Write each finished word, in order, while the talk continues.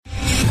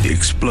The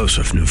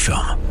explosive new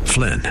film,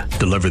 Flynn,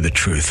 Deliver the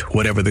Truth,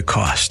 Whatever the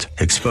Cost,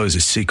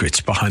 exposes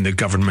secrets behind the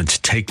government's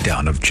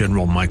takedown of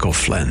General Michael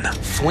Flynn.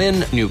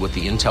 Flynn knew what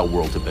the intel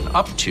world had been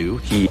up to.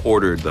 He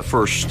ordered the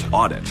first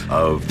audit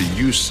of the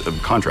use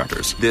of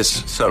contractors.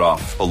 This set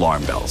off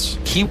alarm bells.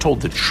 He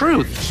told the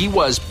truth. He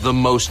was the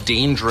most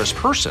dangerous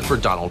person for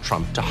Donald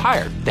Trump to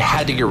hire. They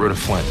had to get rid of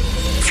Flynn.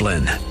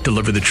 Flynn,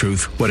 Deliver the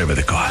Truth, Whatever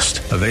the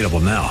Cost. Available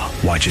now.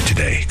 Watch it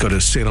today. Go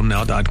to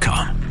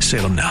salemnow.com.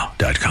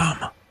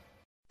 salemnow.com.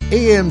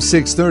 AM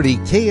 630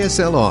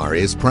 KSLR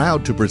is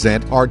proud to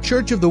present our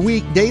Church of the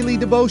Week daily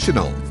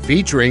devotional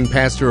featuring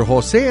Pastor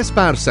Jose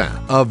Esparza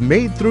of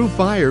Made Through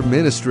Fire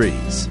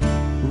Ministries.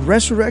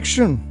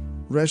 Resurrection.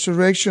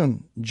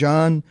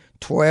 John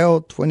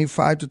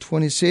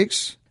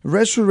 12:25-26.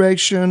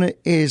 Resurrection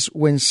is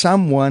when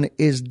someone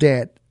is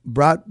dead,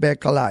 brought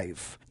back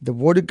alive. The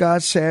Word of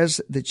God says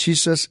that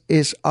Jesus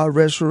is our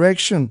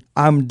resurrection.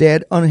 I'm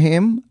dead on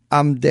Him.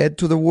 I'm dead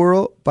to the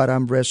world, but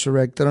I'm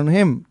resurrected on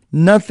Him.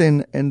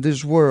 Nothing in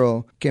this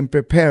world can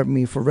prepare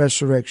me for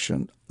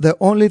resurrection. The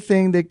only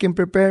thing that can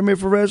prepare me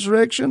for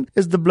resurrection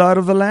is the blood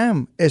of the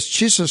Lamb, is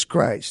Jesus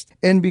Christ.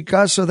 And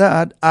because of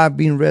that, I've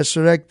been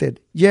resurrected.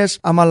 Yes,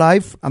 I'm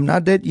alive. I'm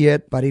not dead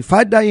yet. But if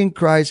I die in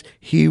Christ,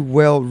 He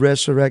will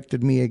resurrect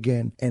me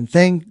again. And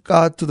thank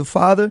God to the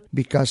Father,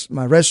 because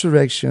my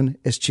resurrection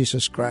is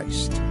Jesus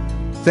Christ.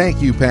 Thank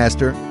you,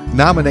 Pastor.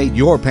 Nominate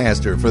your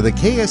pastor for the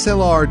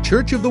KSLR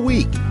Church of the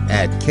Week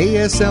at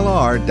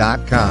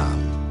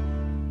kslr.com.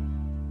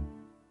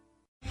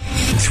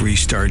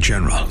 Three-star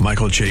General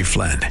Michael J.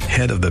 Flynn,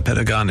 head of the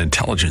Pentagon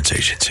Intelligence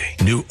Agency,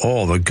 knew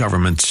all the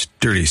government's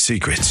dirty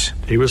secrets.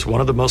 He was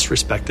one of the most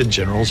respected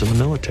generals in the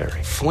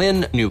military.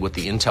 Flynn knew what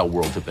the intel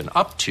world had been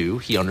up to.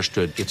 He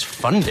understood its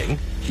funding.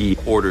 He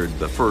ordered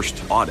the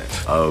first audit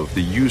of the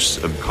use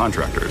of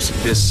contractors.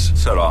 This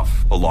set off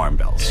alarm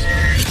bells.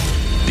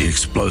 The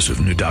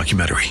explosive new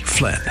documentary,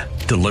 Flynn,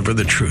 Deliver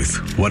the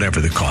Truth, Whatever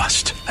the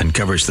Cost,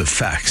 uncovers the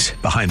facts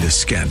behind this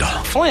scandal.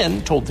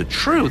 Flynn told the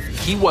truth.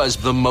 He was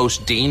the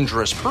most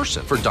dangerous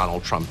person for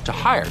Donald Trump to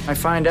hire. I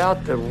find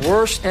out the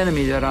worst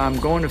enemy that I'm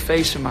going to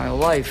face in my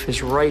life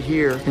is right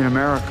here in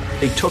America.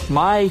 They took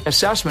my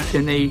assessment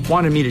and they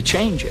wanted me to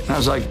change it. And I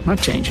was like, I'm not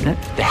changing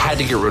it. They had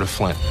to get rid of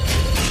Flynn.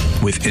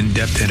 With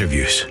in-depth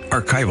interviews,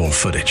 archival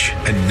footage,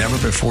 and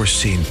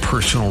never-before-seen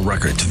personal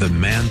records of the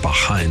man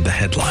behind the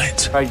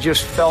headlines. I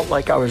just felt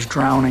like I was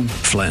drowning.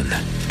 Flynn,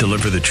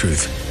 Deliver the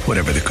Truth,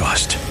 Whatever the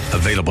Cost.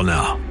 Available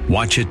now.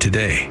 Watch it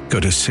today.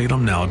 Go to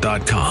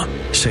salemnow.com.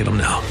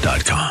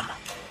 salemnow.com.